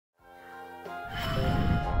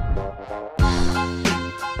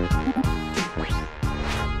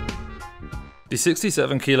The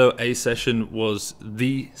 67 kilo A session was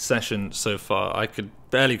the session so far. I could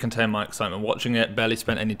barely contain my excitement watching it, barely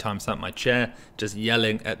spent any time sat in my chair, just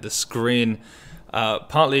yelling at the screen.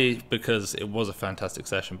 Partly because it was a fantastic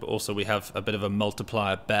session, but also we have a bit of a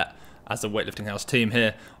multiplier bet as a Weightlifting House team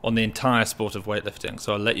here on the entire sport of weightlifting.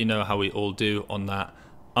 So I'll let you know how we all do on that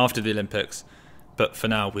after the Olympics. But for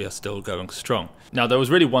now, we are still going strong. Now, there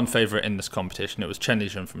was really one favourite in this competition. It was Chen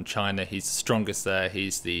Lijun from China. He's the strongest there.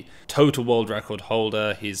 He's the total world record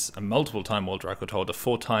holder. He's a multiple-time world record holder,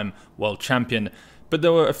 4-time world champion. But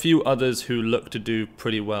there were a few others who looked to do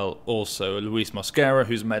pretty well also. Luis Mosquera,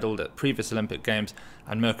 who's medalled at previous Olympic Games,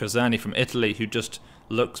 and Mirko Zanni from Italy, who just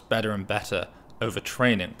looks better and better over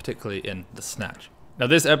training, particularly in the snatch. Now,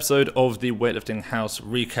 this episode of the Weightlifting House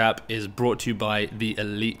recap is brought to you by the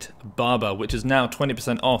Elite Barbell, which is now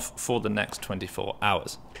 20% off for the next 24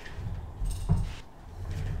 hours.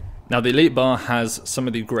 Now, the Elite Bar has some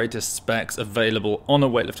of the greatest specs available on a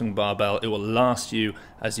weightlifting barbell. It will last you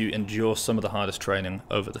as you endure some of the hardest training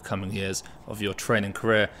over the coming years of your training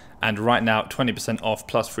career. And right now, 20% off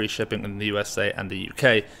plus free shipping in the USA and the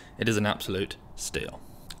UK. It is an absolute steal.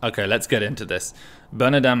 Okay, let's get into this.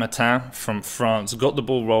 Bernardin Matin from France got the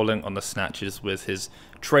ball rolling on the snatches with his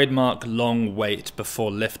trademark long weight before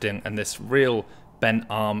lifting and this real bent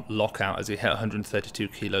arm lockout as he hit 132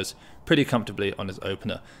 kilos pretty comfortably on his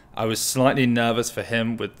opener. I was slightly nervous for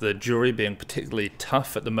him with the jury being particularly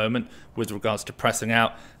tough at the moment with regards to pressing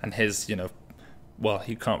out and his, well,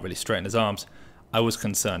 he can't really straighten his arms. I was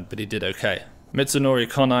concerned, but he did okay. Mitsunori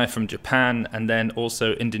Konai from Japan and then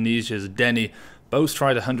also Indonesia's Denny both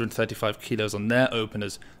tried 135 kilos on their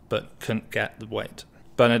openers, but couldn't get the weight.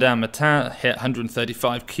 Bernardin Matin hit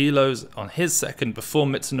 135 kilos on his second before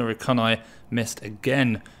Mitsunori Konai missed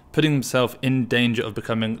again, putting himself in danger of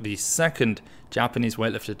becoming the second Japanese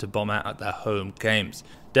weightlifter to bomb out at their home games.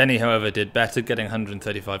 Denny, however, did better, getting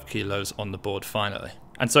 135 kilos on the board finally.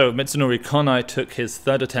 And so Mitsunori Konai took his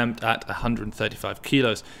third attempt at 135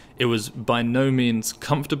 kilos. It was by no means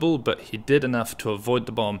comfortable, but he did enough to avoid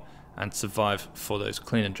the bomb and survive for those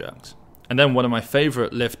clean and jerks. And then one of my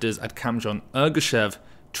favourite lifters at Kamjon Ergashev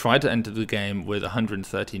tried to enter the game with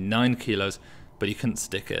 139 kilos, but he couldn't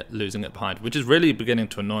stick it, losing it behind, which is really beginning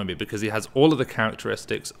to annoy me because he has all of the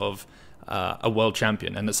characteristics of a world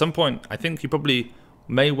champion. And at some point, I think he probably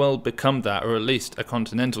may well become that, or at least a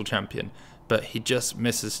continental champion, but he just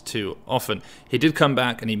misses too often. He did come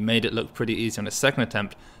back and he made it look pretty easy on his second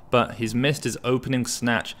attempt, but he's missed his opening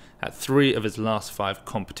snatch at 3 of his last 5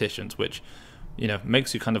 competitions, which,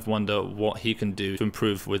 makes you kind of wonder what he can do to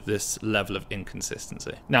improve with this level of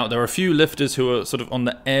inconsistency. Now, there are a few lifters who are sort of on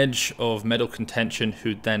the edge of medal contention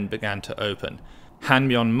who then began to open. Han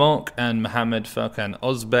Myung-mok and Mohamed Furkan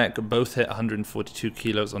Ozbek both hit 142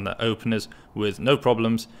 kilos on their openers with no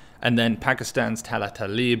problems, and then Pakistan's Talat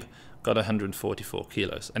Talib got 144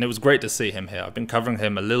 kilos. And it was great to see him here. I've been covering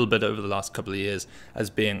him a little bit over the last couple of years as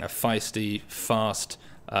being a feisty, fast,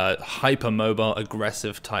 hypermobile,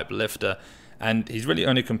 aggressive type lifter. And he's really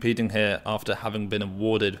only competing here after having been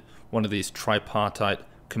awarded one of these tripartite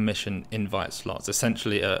commission invite slots,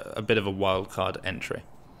 essentially a bit of a wildcard entry.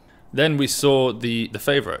 Then we saw the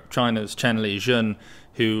favourite, China's Chen Lijun,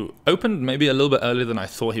 who opened maybe a little bit earlier than I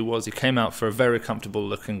thought he was. He came out for a very comfortable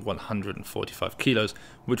looking 145 kilos,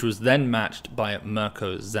 which was then matched by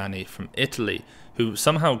Mirko Zanni from Italy, who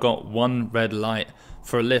somehow got one red light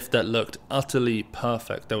for a lift that looked utterly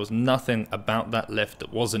perfect. There was nothing about that lift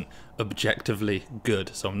that wasn't objectively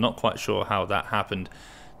good, so I'm not quite sure how that happened.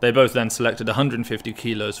 They both then selected 150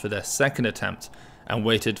 kilos for their second attempt and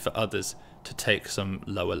waited for others to take some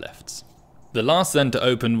lower lifts. The last then to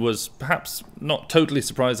open was, perhaps not totally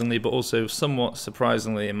surprisingly, but also somewhat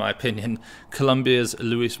surprisingly in my opinion, Colombia's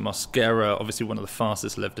Luis Mosquera, obviously one of the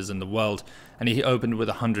fastest lifters in the world, and he opened with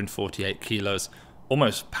 148 kilos,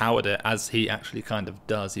 almost powered it, as he actually kind of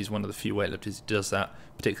does. He's one of the few weightlifters who does that,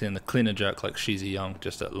 particularly in the clean and jerk like Shizi Young,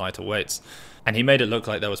 just at lighter weights. And he made it look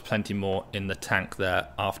like there was plenty more in the tank there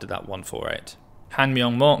after that 148. Han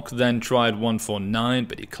Myung-mok then tried 149,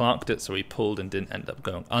 but he clerked it, so he pulled and didn't end up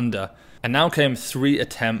going under. And now came 3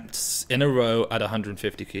 attempts in a row at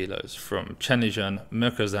 150 kilos from Chen Lijun,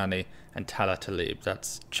 Mirko Zanni, and Talat Talib.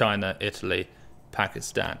 That's China, Italy,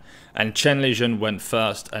 Pakistan. And Chen Lijun went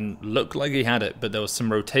first and looked like he had it, but there was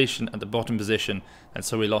some rotation at the bottom position, and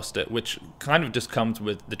so he lost it, which kind of just comes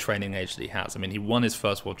with the training age that he has. I mean, he won his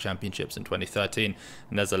first World Championships in 2013,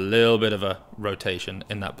 and there's a little bit of a rotation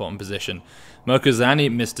in that bottom position. Mirko Zanni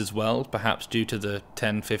missed as well, perhaps due to the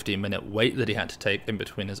 10-15 minute wait that he had to take in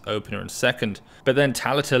between his opener and second. But then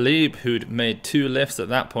Talat Talib, who'd made 2 lifts at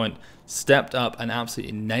that point, stepped up and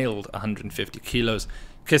absolutely nailed 150 kilos.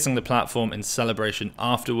 kissing the platform in celebration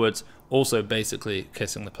afterwards, also basically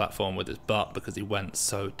kissing the platform with his butt because he went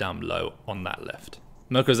so damn low on that lift.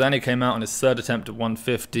 Mirko Zanni came out on his third attempt at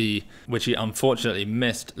 150, which he unfortunately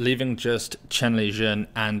missed, leaving just Chen Li-jun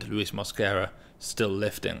and Luis Mosquera still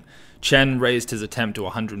lifting. Chen raised his attempt to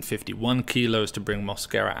 151 kilos to bring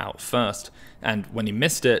Mosquera out first, and when he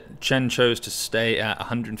missed it, Chen chose to stay at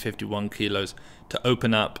 151 kilos to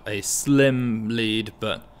open up a slim lead,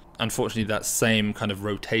 but unfortunately that same kind of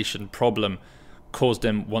rotation problem caused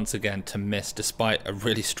him once again to miss despite a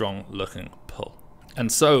really strong looking pull.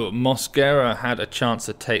 And so Mosquera had a chance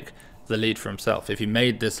to take the lead for himself. If he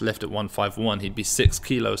made this lift at 151, he'd be 6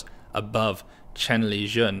 kilos above Chen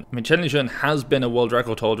Li-jun. I mean, Chen Li-jun has been a world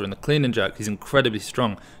record holder in the clean and jerk. He's incredibly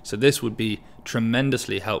strong, so this would be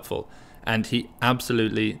tremendously helpful. And he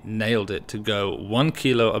absolutely nailed it to go 1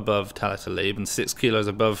 kilo above Talat Talib and 6 kilos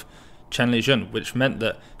above Chen Li-jun, which meant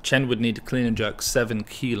that Chen would need to clean and jerk 7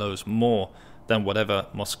 kilos more than whatever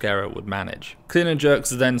Mosquera would manage. Clean and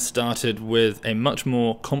jerks then started with a much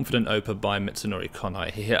more confident opener by Mitsunori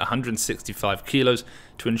Konai. He hit 165 kilos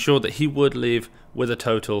to ensure that he would leave with a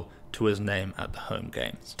total to his name at the home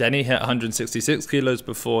games. Denny hit 166 kilos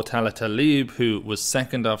before Talat Talib, who was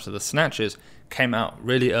second after the snatches, came out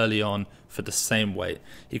really early on for the same weight.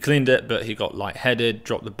 He cleaned it, but he got lightheaded,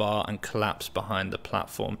 dropped the bar, and collapsed behind the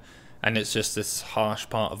platform. And it's just this harsh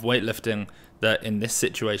part of weightlifting that in this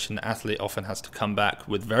situation, the athlete often has to come back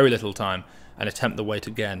with very little time and attempt the weight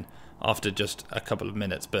again after just a couple of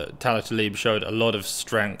minutes. But Talat Talib showed a lot of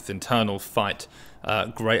strength, internal fight,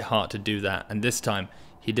 great heart to do that, and this time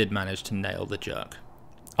he did manage to nail the jerk.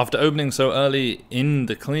 After opening so early in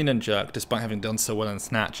the clean and jerk, despite having done so well in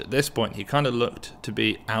snatch, at this point he kind of looked to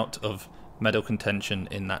be out of medal contention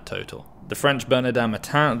in that total. The French Bernardin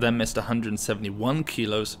Matin then missed 171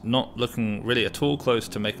 kilos, not looking really at all close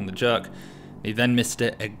to making the jerk. He then missed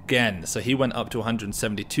it again, so he went up to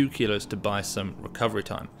 172 kilos to buy some recovery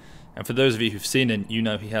time. And for those of you who've seen him, you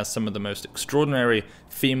know he has some of the most extraordinary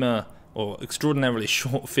femur, or extraordinarily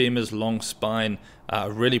short femurs, long spine,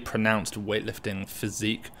 a really pronounced weightlifting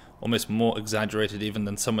physique, almost more exaggerated even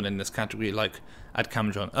than someone in this category like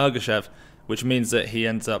Adkamjon Ergashev, which means that he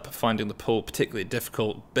ends up finding the pull particularly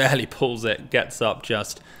difficult, barely pulls it, gets up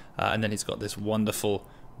just, and then he's got this wonderful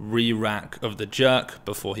re-rack of the jerk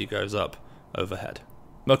before he goes up overhead.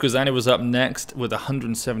 Mirko Zanni was up next with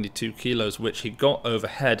 172 kilos, which he got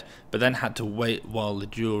overhead, but then had to wait while the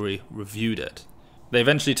jury reviewed it. They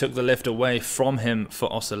eventually took the lift away from him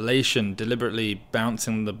for oscillation, deliberately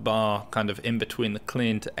bouncing the bar kind of in between the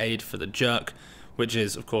clean to aid for the jerk, which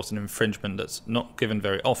is of course an infringement that's not given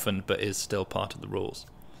very often, but is still part of the rules.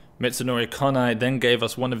 Mitsunori Konai then gave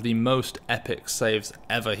us one of the most epic saves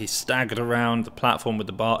ever. He staggered around the platform with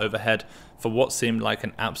the bar overhead for what seemed like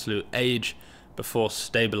an absolute age before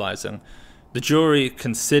stabilizing. The jury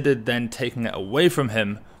considered then taking it away from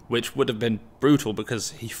him, which would have been brutal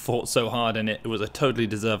because he fought so hard and it was a totally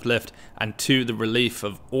deserved lift, and to the relief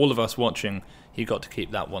of all of us watching, he got to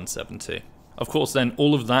keep that 172. Of course then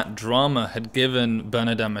all of that drama had given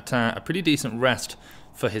Bernardin Matin a pretty decent rest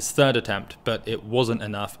for his third attempt, but it wasn't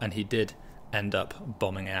enough and he did end up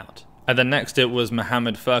bombing out. And then next it was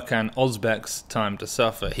Mohamed Furkan Ozbek's time to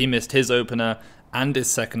suffer. He missed his opener and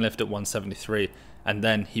his second lift at 173, and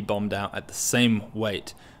then he bombed out at the same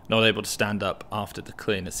weight, not able to stand up after the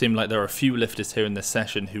clean. It seemed like there were a few lifters here in this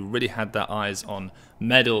session who really had their eyes on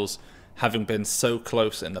medals, having been so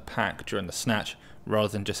close in the pack during the snatch, rather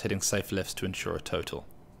than just hitting safe lifts to ensure a total.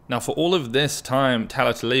 Now for all of this time,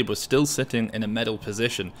 Talat Talib was still sitting in a medal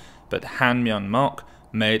position, but Han Myung-mok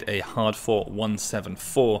made a hard-fought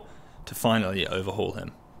 174 to finally overhaul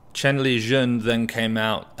him. Chen Li-jun then came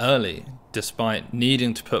out early, despite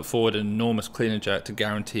needing to put forward an enormous clean and jerk to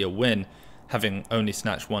guarantee a win, having only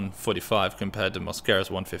snatched 145 compared to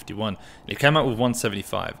Mosquera's 151. He came out with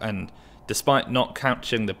 175, and despite not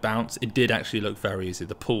catching the bounce, it did actually look very easy.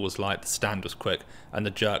 The pull was light, the stand was quick, and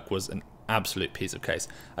the jerk was an absolute piece of case.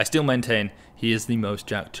 I still maintain he is the most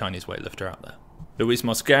jacked Chinese weightlifter out there. Luis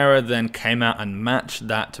Mosquera then came out and matched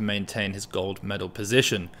that to maintain his gold medal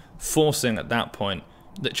position, forcing at that point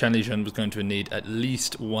that Chen Li-jun was going to need at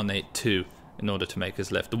least 182 in order to make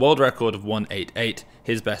his lift. The world record of 188,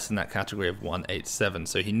 his best in that category of 187,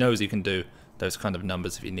 so he knows he can do those kind of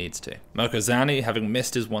numbers if he needs to. Mirko Zanni, having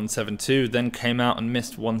missed his 172, then came out and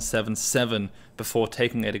missed 177 before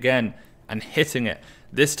taking it again and hitting it.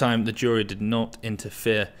 This time the jury did not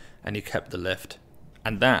interfere and he kept the lift.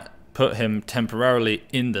 And that put him temporarily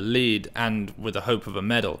in the lead and with a hope of a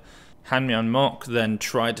medal. Han Myung-mok then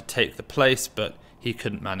tried to take the place, but he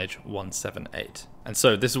couldn't manage 178. And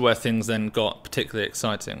so this is where things then got particularly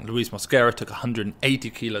exciting. Luis Mosquera took 180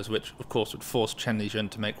 kilos, which of course would force Chen Lizhen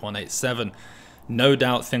to make 187. No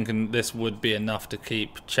doubt thinking this would be enough to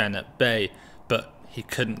keep Chen at bay, but he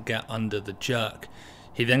couldn't get under the jerk.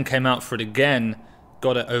 He then came out for it again,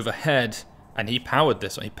 got it overhead, and he powered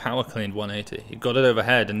this one. He power cleaned 180. He got it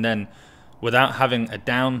overhead, and then without having a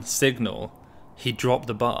down signal, he dropped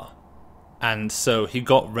the bar. And so he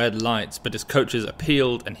got red lights, but his coaches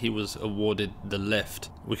appealed and he was awarded the lift.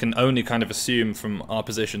 We can only kind of assume from our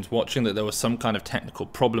positions watching that there was some kind of technical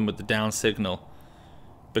problem with the down signal,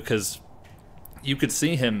 because you could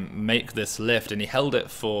see him make this lift and he held it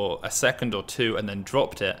for a second or two and then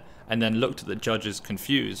dropped it and then looked at the judges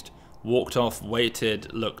confused, walked off,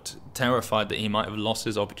 waited, looked terrified that he might have lost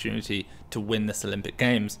his opportunity to win this Olympic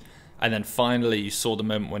Games. And then finally you saw the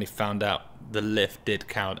moment when he found out the lift did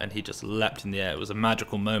count and he just leapt in the air. It was a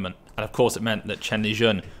magical moment. And of course it meant that Chen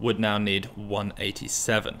Lizhen would now need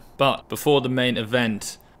 187. But before the main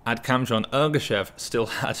event, Adkamjon Ergashev still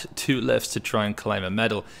had 2 lifts to try and claim a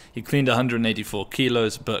medal. He cleaned 184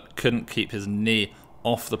 kilos but couldn't keep his knee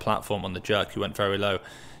off the platform on the jerk. He went very low.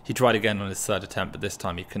 He tried again on his 3rd attempt, but this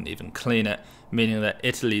time he couldn't even clean it, meaning that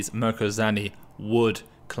Italy's Mirko Zanni would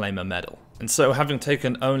claim a medal. And so, having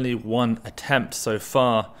taken only 1 attempt so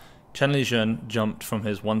far, Chen Lizhen jumped from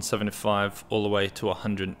his 175 all the way to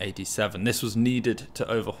 187. This was needed to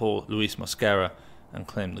overhaul Luis Mosquera and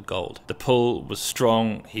claim the gold. The pull was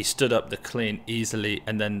strong, he stood up the clean easily,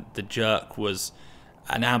 and then the jerk was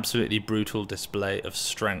an absolutely brutal display of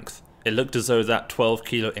strength. It looked as though that 12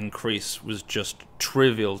 kilo increase was just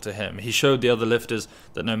trivial to him. He showed the other lifters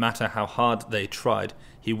that no matter how hard they tried,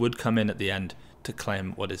 he would come in at the end to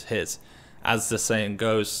claim what is his. As the saying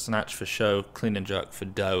goes, snatch for show, clean and jerk for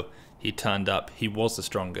dough. He turned up, he was the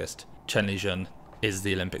strongest. Chen Lizhen is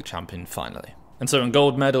the Olympic champion finally. And so in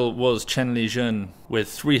gold medal was Chen Lizhen with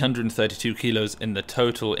 332 kilos in the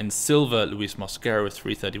total. In silver, Luis Mosquera with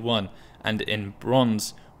 331. And in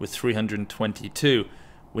bronze with 322,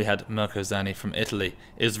 we had Mirko Zanni from Italy.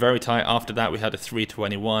 It was very tight. After that, we had a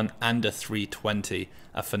 321 and a 320.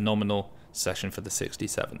 A phenomenal session for the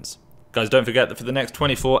 67s. Guys, don't forget that for the next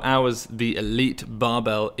 24 hours, the Elite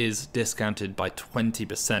Barbell is discounted by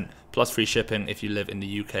 20%, plus free shipping if you live in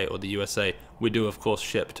the UK or the USA. We do, of course,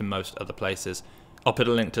 ship to most other places. I'll put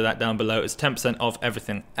a link to that down below. It's 10% off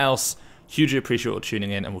everything else. Hugely appreciate you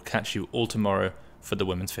tuning in, and we'll catch you all tomorrow for the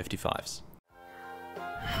women's 55s.